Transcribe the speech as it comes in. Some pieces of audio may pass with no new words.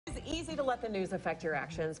easy to let the news affect your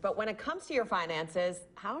actions, but when it comes to your finances,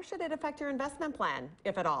 how should it affect your investment plan,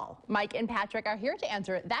 if at all? Mike and Patrick are here to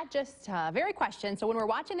answer that very question. So when we're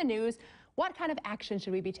watching the news, what kind of action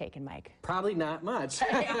should we be taking, Mike? Probably not much.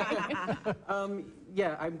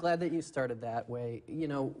 Yeah, I'm glad that you started that way. You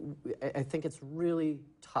know, I think it's really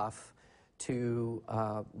tough to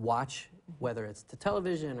watch, whether it's the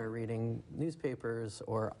television or reading newspapers,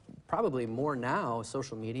 or probably more now,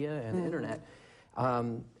 social media and the internet,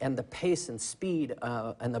 and the pace and speed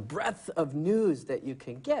and the breadth of news that you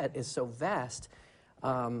can get is so vast.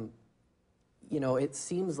 You know, it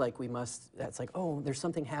seems like that's like, oh, there's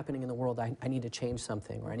something happening in the world, I need to change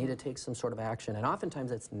something, or I need to take some sort of action, and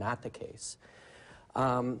oftentimes it's not the case.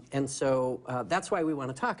 And so that's why we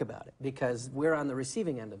want to talk about it, because we're on the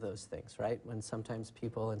receiving end of those things, right? When sometimes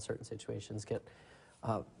people in certain situations get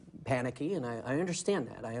panicky, and I understand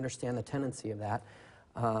that. I understand the tendency of that.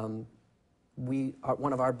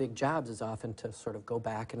 One of our big jobs is often to sort of go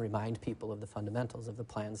back and remind people of the fundamentals of the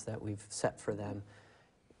plans that we've set for them.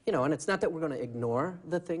 You know, and it's not that we're going to ignore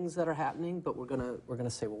the things that are happening, but we're going to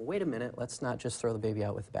say, well, wait a minute, let's not just throw the baby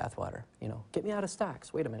out with the bathwater. You know, get me out of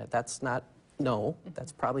stocks. Wait a minute, that's not. No,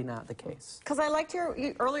 that's probably not the case. Because I liked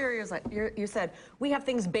earlier you said, we have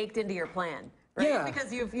things baked into your plan, right? Yeah.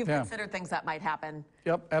 Because you've considered things that might happen.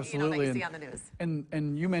 Yep, absolutely. You know, that you see on the news.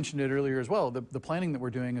 And you mentioned it earlier as well. The planning that we're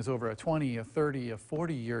doing is over a 20, a 30, a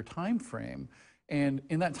 40-year time frame. And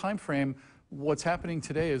in that time frame, what's happening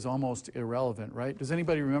today is almost irrelevant, right? Does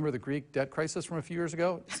anybody remember the Greek debt crisis from a few years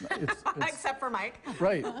ago? Except for Mike.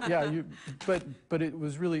 Right, yeah, but it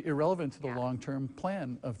was really irrelevant to the long-term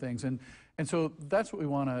plan of things. And so that's what we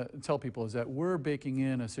want to tell people, is that we're baking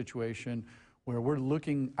in a situation where we're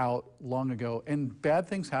looking out long ago, and bad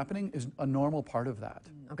things happening is a normal part of that.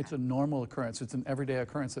 Okay. It's a normal occurrence. It's an everyday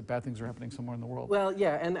occurrence that bad things are happening somewhere in the world. Well,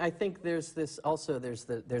 yeah, and I think there's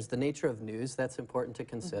the nature of news that's important to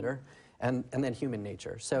consider, and then human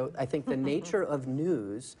nature. So I think the nature of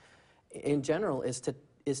news in general is to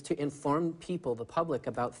inform people, the public,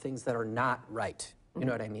 about things that are not right. You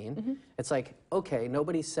know what I mean? It's like, okay,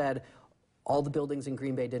 nobody said all the buildings in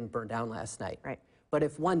Green Bay didn't burn down last night. Right. But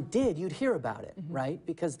if one did, you'd hear about it, right?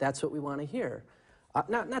 Because that's what we want to hear. That's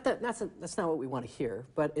not what we want to hear,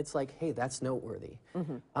 but it's like, hey, that's noteworthy.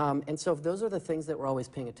 And so if those are the things that we're always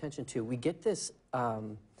paying attention to, we get this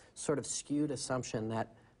sort of skewed assumption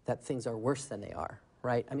that things are worse than they are,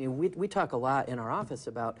 right? I mean, we talk a lot in our office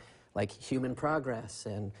about like human progress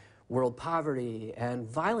and world poverty and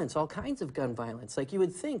violence, all kinds of gun violence. Like, you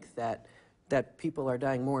would think that people are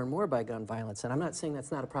dying more and more by gun violence. And I'm not saying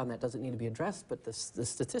that's not a problem that doesn't need to be addressed, but the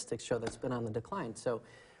statistics show that's been on the decline. So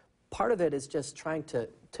part of it is just trying to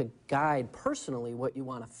guide personally what you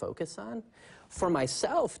want to focus on. For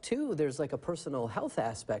myself, too, there's like a personal health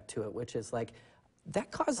aspect to it, which is like,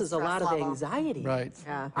 that causes a lot of anxiety. Right.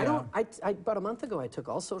 Yeah. About a month ago, I took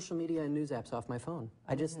all social media and news apps off my phone.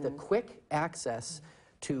 The quick access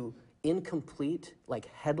to incomplete, like,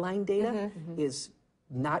 headline data is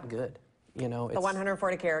not good. You know, the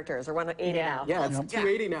 140 characters, or 180 now. Yeah, it's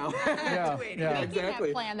 280 now. Yeah, Making that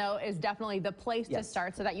plan, though, is definitely the place to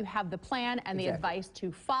start, so that you have the plan and the advice to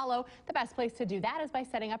follow. The best place to do that is by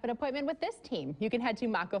setting up an appointment with this team. You can head to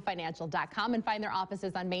MaccoFinancial.com and find their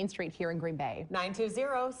offices on Main Street here in Green Bay.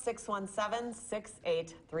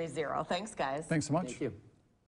 920-617-6830. Thanks, guys. Thanks so much. Thank you.